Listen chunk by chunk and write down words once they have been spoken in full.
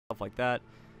stuff like that.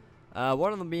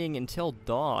 One of them being Until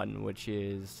Dawn, which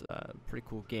is a pretty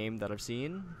cool game that I've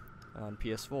seen on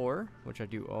PS4, which I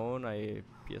do own.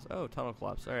 Oh, Tunnel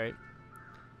Collapse, alright.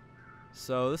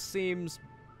 So this seems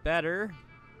better.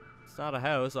 It's not a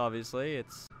house, obviously,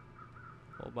 it's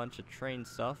a whole bunch of train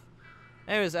stuff.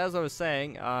 Anyways, as I was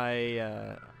saying,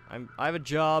 I have a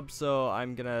job, so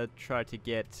I'm gonna try to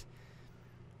get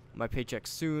my paycheck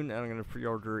soon, and I'm gonna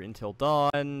pre-order Until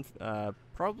Dawn.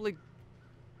 Probably,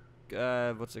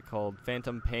 what's it called?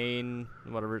 Phantom Pain,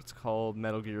 whatever it's called,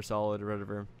 Metal Gear Solid or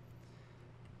whatever.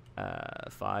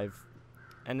 5.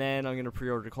 And then I'm gonna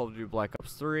pre-order Call of Duty Black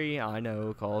Ops 3. I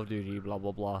know, Call of Duty, blah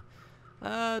blah blah.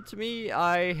 To me,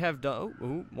 I have done. Oh,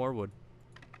 ooh, more wood.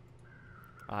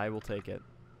 I will take it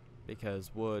because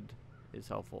wood is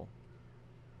helpful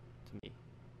to me.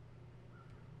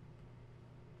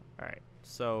 Alright,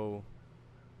 so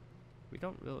we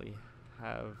don't really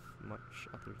have much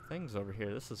other things over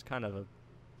here. This is kind of a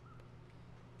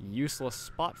useless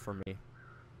spot for me.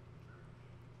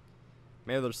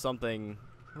 Maybe there's something.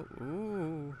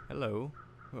 Ooh, hello.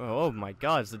 Oh my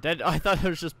god, it's a dead. I thought it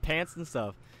was just pants and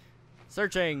stuff.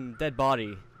 Searching dead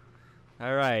body.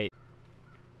 Alright.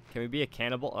 Can we be a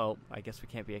cannibal? Oh, I guess we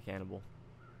can't be a cannibal.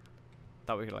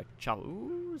 Thought we could like chop.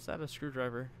 Ooh, is that a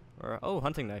screwdriver? Or oh,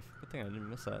 hunting knife. Good thing I didn't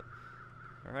miss that.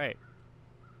 Alright.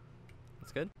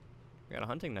 That's good. We got a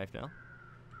hunting knife now.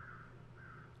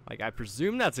 Like, I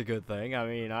presume that's a good thing. I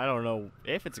mean, I don't know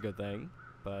if it's a good thing,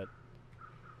 but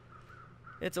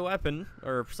it's a weapon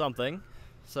or something,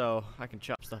 so I can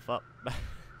chop stuff up.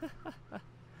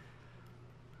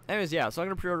 Anyways, yeah, so I'm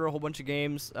going to pre-order a whole bunch of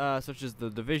games, such as The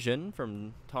Division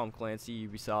from Tom Clancy,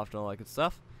 Ubisoft, and all that good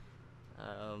stuff.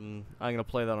 I'm going to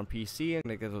play that on PC. I'm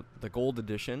going to get the Gold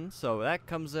Edition. So that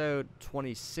comes out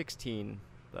 2016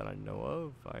 that I know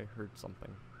of. I heard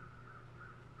something.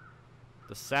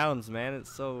 The sounds, man,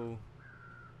 it's so...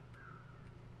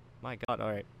 My god,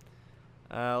 alright.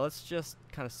 Let's just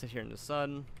kind of sit here in the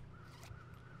sun.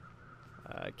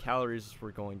 Calories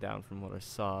were going down from what I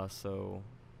saw, so...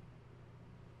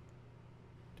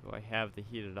 Do I have the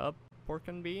heated up pork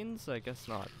and beans? I guess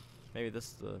not. Maybe this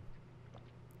is the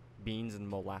beans and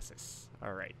molasses.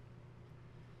 Alright.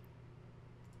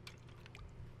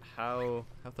 How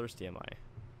thirsty am I?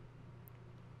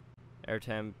 Air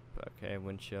temp, okay,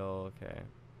 wind chill, okay.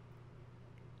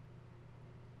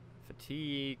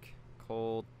 Fatigue,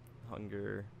 cold,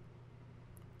 hunger,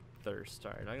 thirst.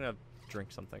 Alright, I'm gonna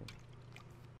drink something.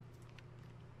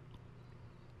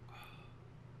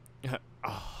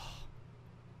 Oh.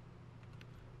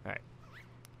 Alright.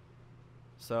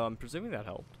 So I'm presuming that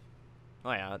helped.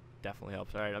 Oh yeah, it definitely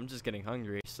helps. Alright, I'm just getting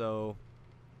hungry, so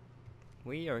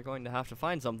we are going to have to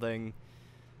find something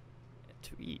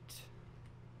to eat.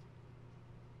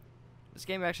 This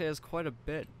game actually has quite a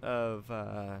bit of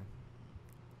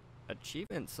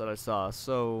achievements that I saw,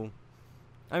 so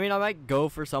I mean, I might go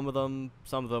for some of them.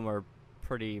 Some of them are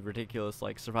pretty ridiculous,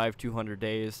 like survive 200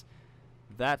 days.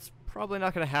 That's probably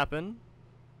not going to happen.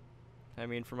 I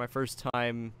mean, for my first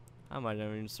time, I might not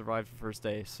even survive the first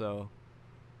day, so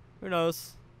who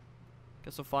knows?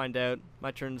 Guess we'll find out.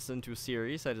 Might turn this into a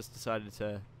series. I just decided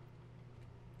to,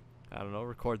 I don't know,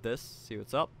 record this, see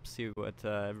what's up, see what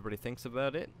everybody thinks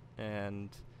about it, and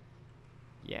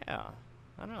yeah,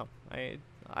 I don't know.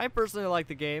 I personally like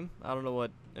the game. I don't know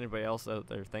what anybody else out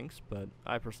there thinks, but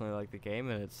I personally like the game,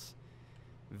 and it's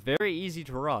very easy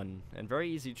to run and very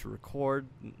easy to record,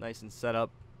 nice and set up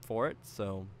for it,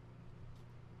 so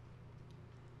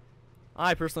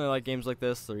I personally like games like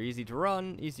this. They're easy to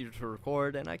run, easy to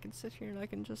record, and I can sit here and I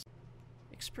can just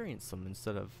experience them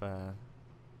instead of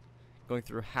going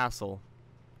through hassle.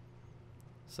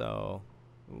 So,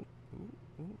 ooh,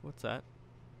 what's that?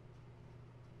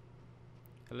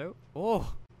 Hello?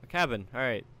 Oh, a cabin.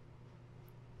 Alright.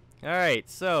 Alright,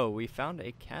 so we found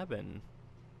a cabin.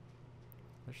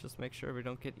 Let's just make sure we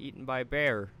don't get eaten by a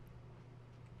bear.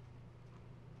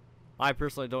 I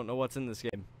personally don't know what's in this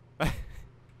game.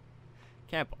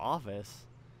 Camp office?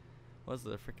 What's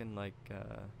the freaking like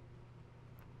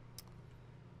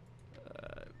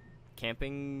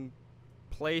camping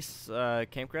place,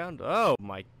 campground? Oh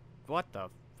my, what the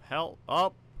hell?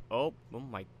 Oh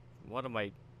my, what am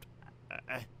I?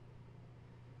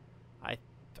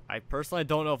 I personally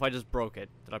don't know if I just broke it.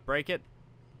 Did I break it?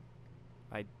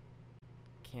 I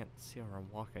can't see where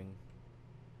I'm walking.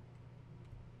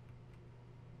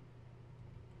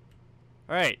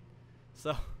 Alright,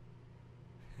 so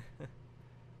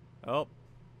oh.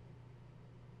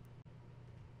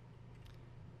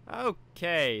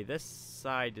 Okay, this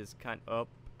side is kind of up.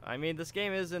 I mean, this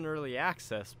game is in early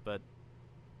access, but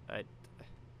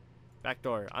back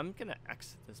door. I'm gonna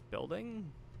exit this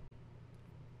building.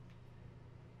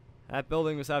 That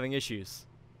building was having issues.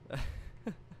 I'm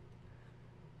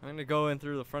gonna go in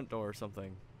through the front door or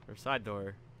something. Or side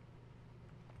door.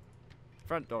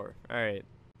 Front door. Alright.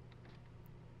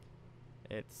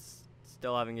 It's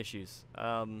still having issues.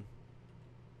 Potbelly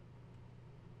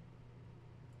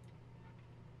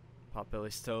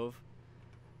stove.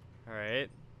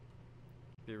 Alright.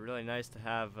 Be really nice to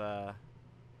have, Alright,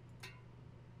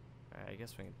 I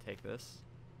guess we can take this.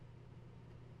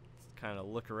 Let's kind of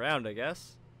look around, I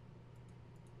guess.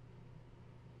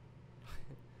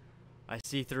 I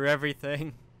see through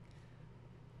everything.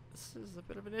 This is a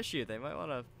bit of an issue. They might want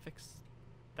to fix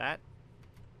that.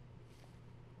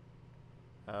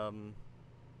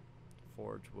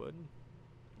 Forge wood?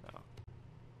 No.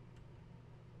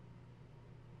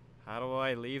 How do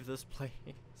I leave this place?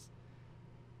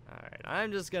 Alright,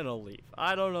 I'm just gonna leave.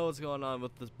 I don't know what's going on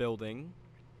with this building.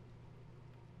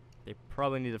 They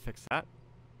probably need to fix that.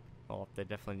 Well, they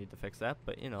definitely need to fix that,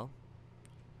 but you know.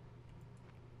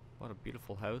 What a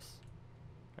beautiful house.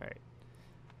 Alright.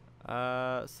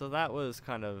 So that was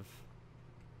kind of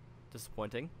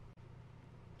disappointing.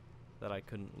 That I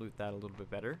couldn't loot that a little bit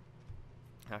better.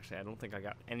 Actually, I don't think I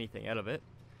got anything out of it.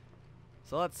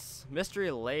 So let's...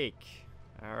 Mystery Lake.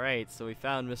 Alright, so we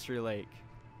found Mystery Lake.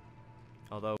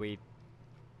 Although we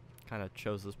kind of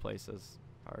chose this place as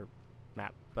our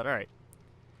map. But alright.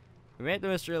 We made the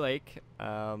Mystery Lake.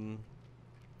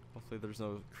 Hopefully there's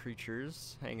no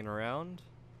creatures hanging around.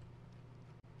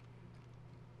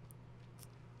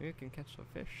 Maybe we can catch some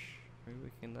fish. Maybe we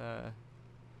can, I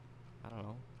don't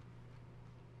know.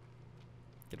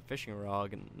 Get a fishing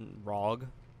rod and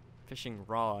fishing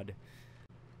rod.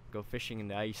 Go fishing in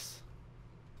the ice.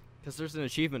 Because there's an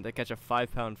achievement to catch a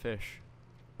 5-pound fish.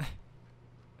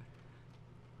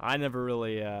 I never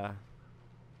really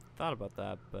thought about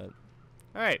that, but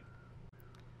alright.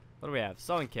 What do we have?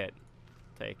 Sewing kit.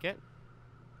 Take it.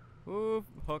 Ooh,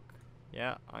 hook.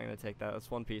 Yeah, I'm gonna take that.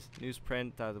 That's one piece.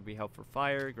 Newsprint, that'll be help for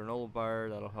fire. Granola bar,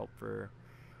 that'll help for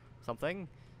something.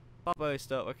 Popeye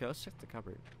stuff. Okay, let's check the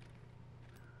cupboard.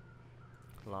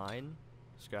 Line.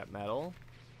 Scrap metal.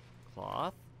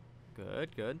 Cloth.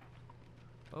 Good, good.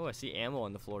 Oh, I see ammo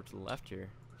on the floor to the left here.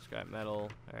 Scrap metal.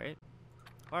 Alright.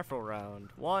 Rifle round.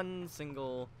 One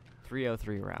single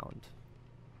 303 round.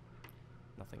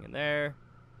 Nothing in there.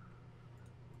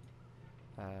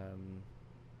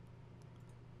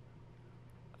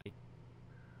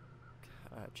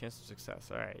 Chance of success.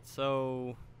 Alright,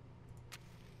 so...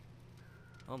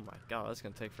 Oh my god, that's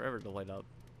gonna take forever to light up.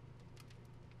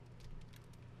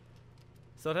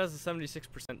 So it has a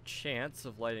 76% chance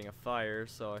of lighting a fire,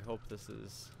 so I hope this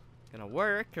is gonna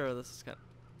work, or this is gonna...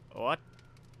 What?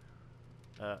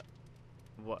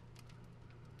 What?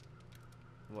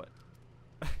 What?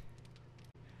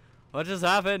 What just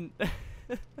happened?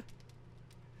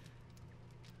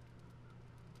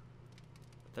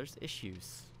 There's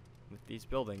issues with these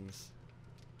buildings.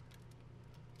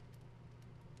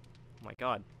 Oh my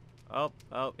god. Oh,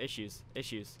 issues.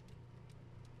 Issues.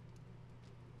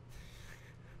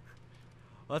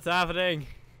 What's happening?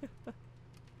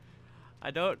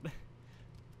 I don't...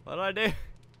 What do I do?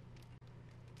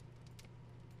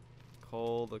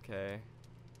 Cold, okay.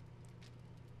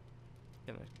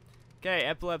 Okay,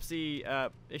 epilepsy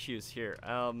issues here.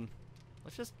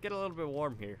 Let's just get a little bit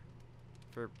warm here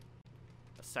for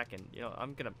a second. You know,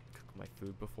 I'm gonna cook my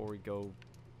food before we go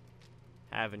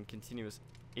having continuous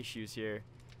issues here.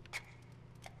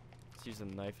 Let's use a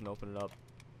knife and open it up.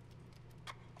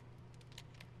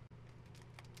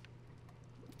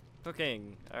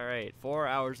 Cooking. Alright, 4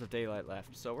 hours of daylight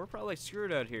left. So we're probably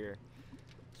screwed out here.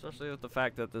 Especially with the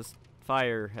fact that this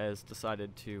fire has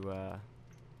decided to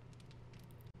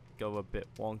go a bit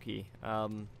wonky.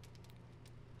 So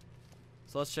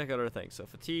let's check out our things. So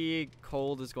fatigue,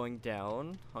 cold is going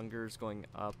down. Hunger is going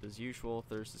up as usual.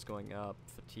 Thirst is going up.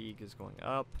 Fatigue is going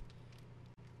up.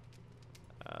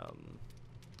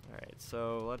 Alright,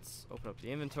 so let's open up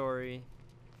the inventory.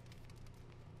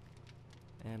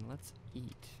 And let's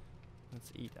eat.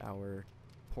 Let's eat our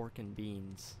pork and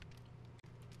beans.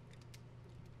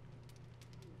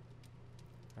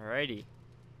 Alrighty.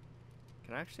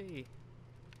 Can I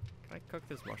cook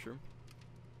this mushroom?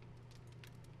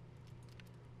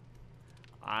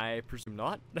 I presume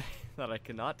not. That I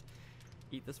cannot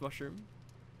eat this mushroom.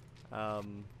 Alright,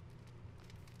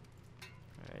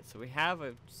 so we have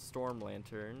a storm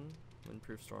lantern.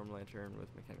 Windproof storm lantern with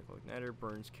mechanical igniter.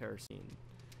 Burns kerosene.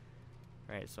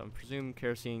 Alright, so I'm presuming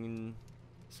kerosene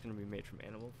is going to be made from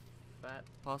animal fat,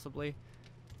 possibly.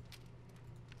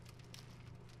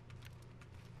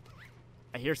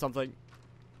 I hear something.